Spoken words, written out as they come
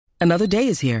Another day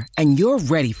is here, and you're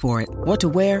ready for it. What to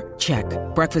wear? Check.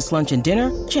 Breakfast, lunch, and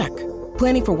dinner? Check.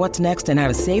 Planning for what's next and how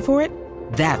to save for it?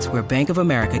 That's where Bank of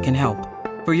America can help.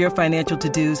 For your financial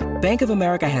to-dos, Bank of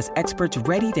America has experts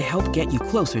ready to help get you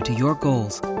closer to your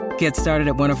goals. Get started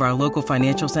at one of our local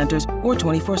financial centers or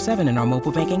 24/7 in our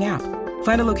mobile banking app.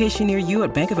 Find a location near you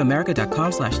at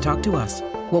bankofamerica.com/talktous.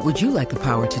 What would you like the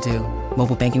power to do?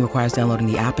 Mobile banking requires downloading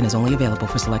the app and is only available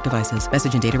for select devices.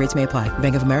 Message and data rates may apply.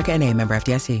 Bank of America N.A., member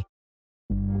FDIC.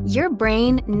 Your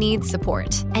brain needs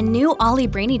support, and new Ollie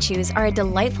Brainy Chews are a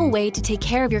delightful way to take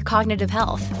care of your cognitive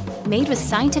health. Made with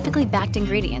scientifically backed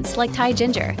ingredients like Thai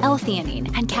ginger,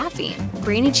 L-theanine, and caffeine,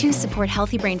 Brainy Chews support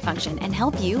healthy brain function and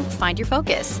help you find your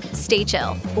focus, stay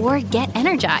chill, or get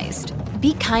energized.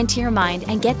 Be kind to your mind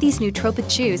and get these nootropic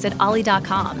chews at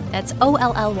ollie.com. That's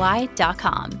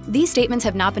OLLY.com. These statements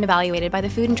have not been evaluated by the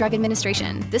Food and Drug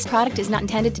Administration. This product is not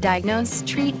intended to diagnose,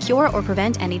 treat, cure, or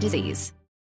prevent any disease.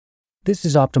 This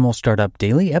is Optimal Startup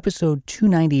Daily, episode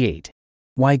 298,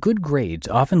 Why Good Grades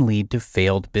Often Lead to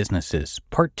Failed Businesses,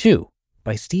 Part 2,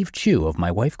 by Steve Chu of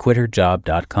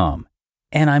MyWifeQuitHerJob.com.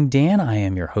 And I'm Dan, I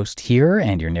am your host here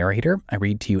and your narrator. I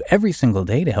read to you every single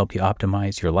day to help you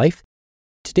optimize your life.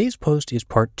 Today's post is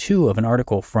part 2 of an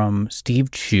article from Steve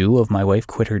Chu of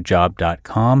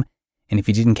MyWifeQuitHerJob.com. And if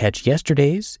you didn't catch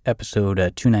yesterday's, episode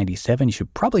 297, you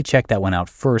should probably check that one out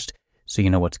first so you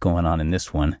know what's going on in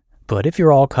this one. But if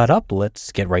you're all caught up,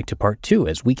 let's get right to part 2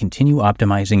 as we continue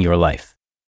optimizing your life.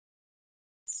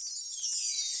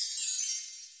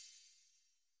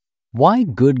 Why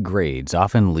Good Grades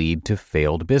Often Lead to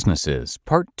Failed Businesses,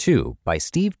 Part 2, by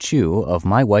Steve Chu of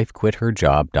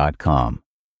MyWifeQuitHerJob.com.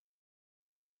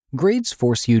 Grades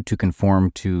force you to conform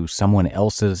to someone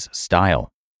else's style.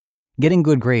 Getting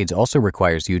good grades also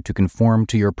requires you to conform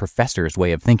to your professor's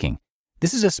way of thinking.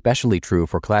 This is especially true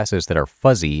for classes that are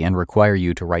fuzzy and require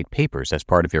you to write papers as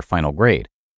part of your final grade.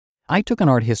 I took an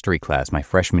art history class my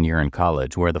freshman year in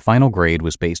college where the final grade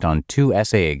was based on 2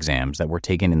 essay exams that were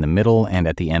taken in the middle and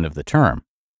at the end of the term.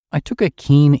 I took a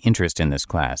keen interest in this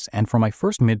class, and for my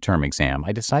first midterm exam,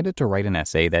 I decided to write an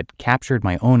essay that captured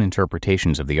my own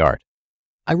interpretations of the art.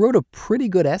 I wrote a pretty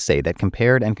good essay that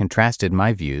compared and contrasted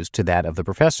my views to that of the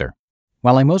professor.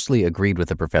 While I mostly agreed with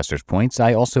the professor's points,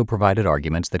 I also provided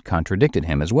arguments that contradicted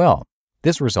him as well.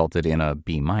 This resulted in a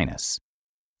B-.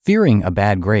 Fearing a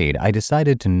bad grade, I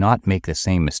decided to not make the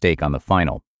same mistake on the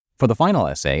final. For the final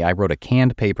essay, I wrote a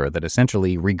canned paper that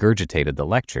essentially regurgitated the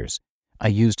lectures. I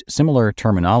used similar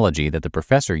terminology that the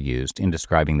professor used in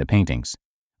describing the paintings.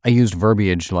 I used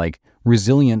verbiage like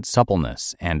resilient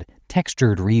suppleness and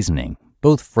textured reasoning,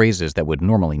 both phrases that would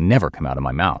normally never come out of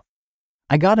my mouth.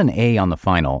 I got an A on the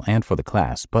final and for the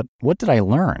class, but what did I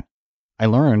learn? I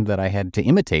learned that I had to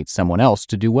imitate someone else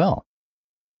to do well.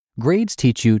 Grades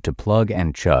teach you to plug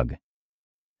and chug.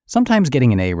 Sometimes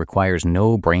getting an A requires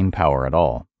no brain power at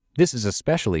all. This is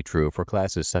especially true for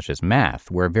classes such as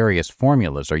math, where various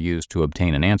formulas are used to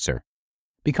obtain an answer.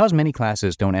 Because many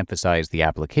classes don't emphasize the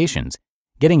applications,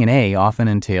 getting an A often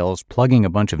entails plugging a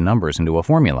bunch of numbers into a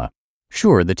formula.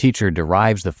 Sure, the teacher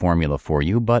derives the formula for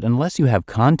you, but unless you have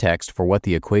context for what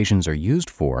the equations are used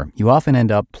for, you often end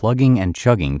up plugging and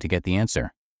chugging to get the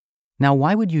answer. Now,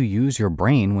 why would you use your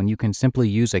brain when you can simply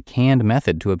use a canned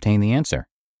method to obtain the answer?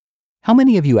 How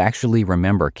many of you actually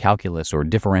remember calculus or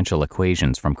differential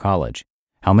equations from college?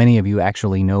 How many of you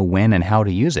actually know when and how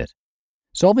to use it?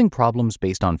 Solving problems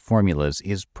based on formulas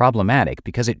is problematic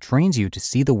because it trains you to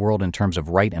see the world in terms of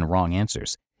right and wrong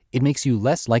answers. It makes you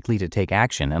less likely to take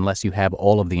action unless you have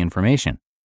all of the information.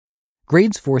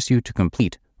 Grades force you to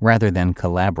complete rather than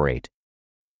collaborate.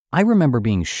 I remember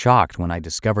being shocked when I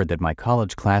discovered that my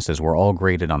college classes were all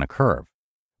graded on a curve.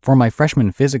 For my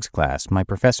freshman physics class, my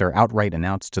professor outright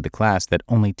announced to the class that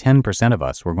only 10% of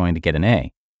us were going to get an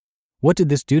A. What did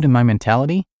this do to my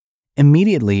mentality?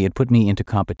 Immediately, it put me into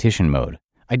competition mode.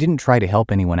 I didn't try to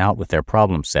help anyone out with their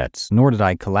problem sets, nor did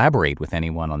I collaborate with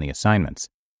anyone on the assignments.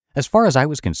 As far as I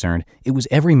was concerned, it was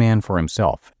every man for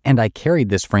himself, and I carried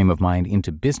this frame of mind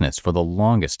into business for the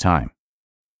longest time.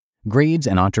 Grades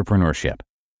and entrepreneurship.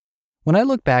 When I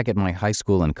look back at my high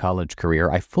school and college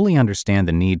career, I fully understand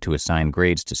the need to assign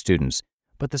grades to students,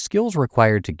 but the skills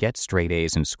required to get straight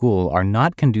A's in school are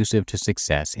not conducive to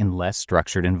success in less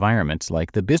structured environments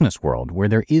like the business world, where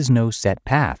there is no set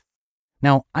path.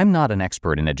 Now, I'm not an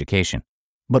expert in education.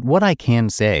 But what I can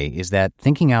say is that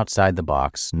thinking outside the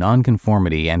box,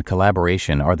 nonconformity, and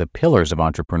collaboration are the pillars of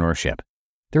entrepreneurship.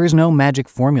 There is no magic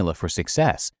formula for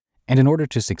success, and in order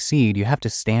to succeed, you have to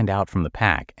stand out from the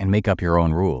pack and make up your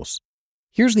own rules.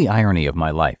 Here's the irony of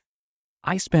my life.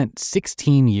 I spent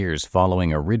 16 years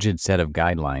following a rigid set of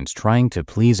guidelines, trying to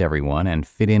please everyone and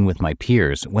fit in with my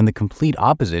peers, when the complete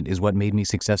opposite is what made me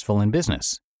successful in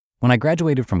business. When I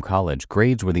graduated from college,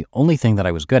 grades were the only thing that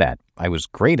I was good at. I was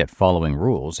great at following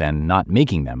rules and not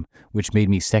making them, which made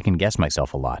me second-guess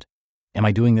myself a lot. Am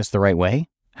I doing this the right way?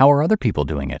 How are other people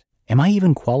doing it? Am I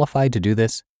even qualified to do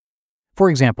this? For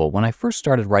example, when I first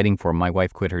started writing for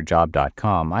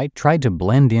mywifequitherjob.com, I tried to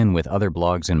blend in with other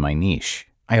blogs in my niche.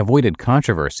 I avoided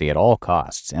controversy at all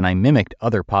costs, and I mimicked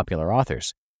other popular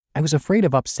authors. I was afraid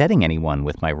of upsetting anyone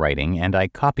with my writing, and I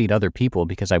copied other people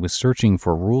because I was searching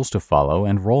for rules to follow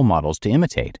and role models to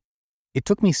imitate. It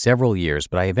took me several years,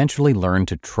 but I eventually learned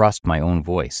to trust my own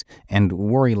voice and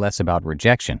worry less about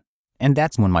rejection. And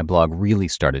that's when my blog really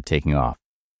started taking off.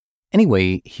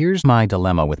 Anyway, here's my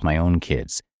dilemma with my own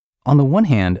kids. On the one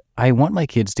hand, I want my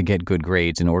kids to get good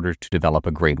grades in order to develop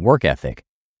a great work ethic.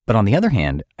 But on the other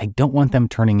hand, I don't want them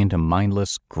turning into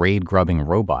mindless, grade-grubbing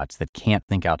robots that can't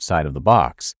think outside of the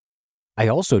box. I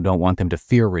also don't want them to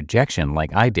fear rejection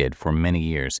like I did for many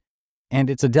years.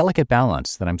 And it's a delicate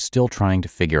balance that I'm still trying to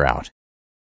figure out.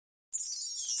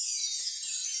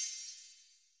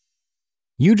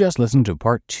 You just listened to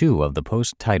part 2 of the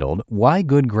post titled, Why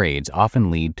Good Grades Often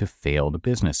Lead to Failed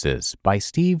Businesses by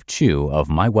Steve Chu of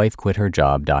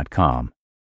mywifequitherjob.com.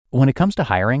 When it comes to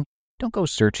hiring, don't go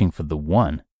searching for the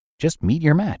one. Just meet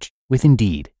your match with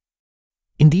Indeed.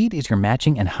 Indeed is your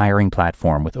matching and hiring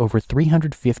platform with over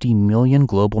 350 million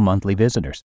global monthly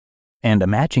visitors and a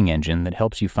matching engine that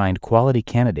helps you find quality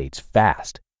candidates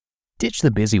fast. Ditch the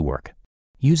busy work.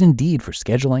 Use Indeed for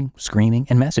scheduling, screening,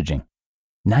 and messaging.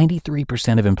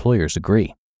 93% of employers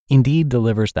agree. Indeed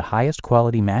delivers the highest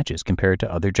quality matches compared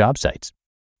to other job sites.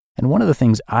 And one of the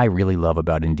things I really love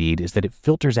about Indeed is that it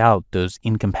filters out those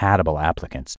incompatible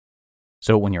applicants.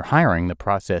 So when you're hiring, the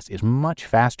process is much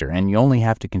faster, and you only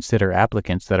have to consider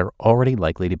applicants that are already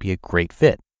likely to be a great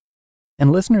fit.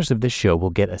 And listeners of this show will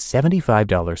get a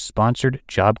 $75 sponsored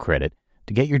job credit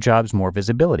to get your jobs more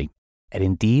visibility at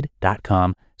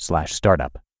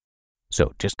Indeed.com/startup.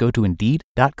 So just go to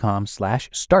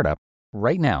Indeed.com/startup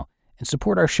right now and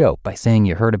support our show by saying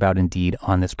you heard about Indeed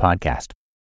on this podcast.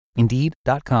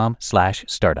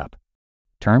 Indeed.com/startup.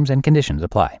 Terms and conditions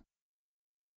apply.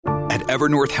 At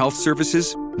Evernorth Health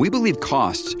Services, we believe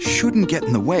costs shouldn't get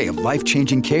in the way of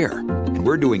life-changing care, and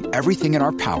we're doing everything in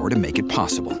our power to make it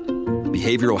possible.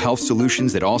 Behavioral health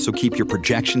solutions that also keep your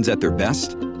projections at their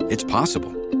best? It's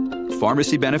possible.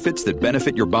 Pharmacy benefits that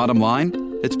benefit your bottom line?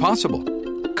 It's possible.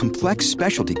 Complex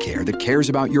specialty care that cares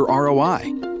about your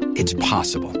ROI? It's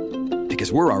possible.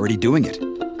 Because we're already doing it.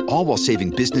 All while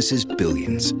saving businesses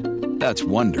billions. That's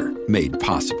Wonder made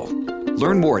possible.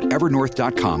 Learn more at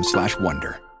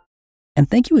evernorth.com/wonder. And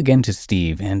thank you again to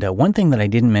Steve. And one thing that I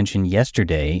didn't mention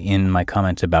yesterday in my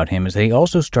comments about him is that he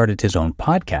also started his own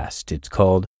podcast. It's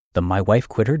called the My Wife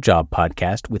Quit Her Job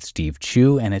podcast with Steve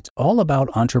Chu, and it's all about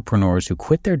entrepreneurs who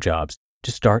quit their jobs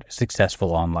to start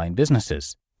successful online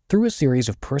businesses. Through a series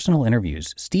of personal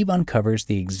interviews, Steve uncovers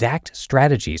the exact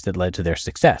strategies that led to their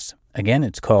success. Again,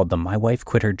 it's called the My Wife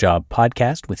Quit Her Job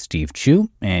podcast with Steve Chu,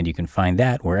 and you can find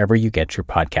that wherever you get your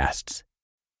podcasts.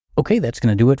 Okay, that's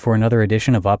going to do it for another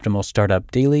edition of Optimal Startup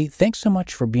Daily. Thanks so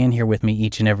much for being here with me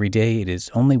each and every day. It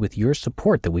is only with your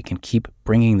support that we can keep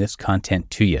bringing this content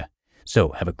to you. So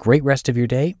have a great rest of your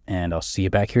day, and I'll see you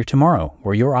back here tomorrow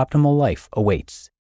where your optimal life awaits.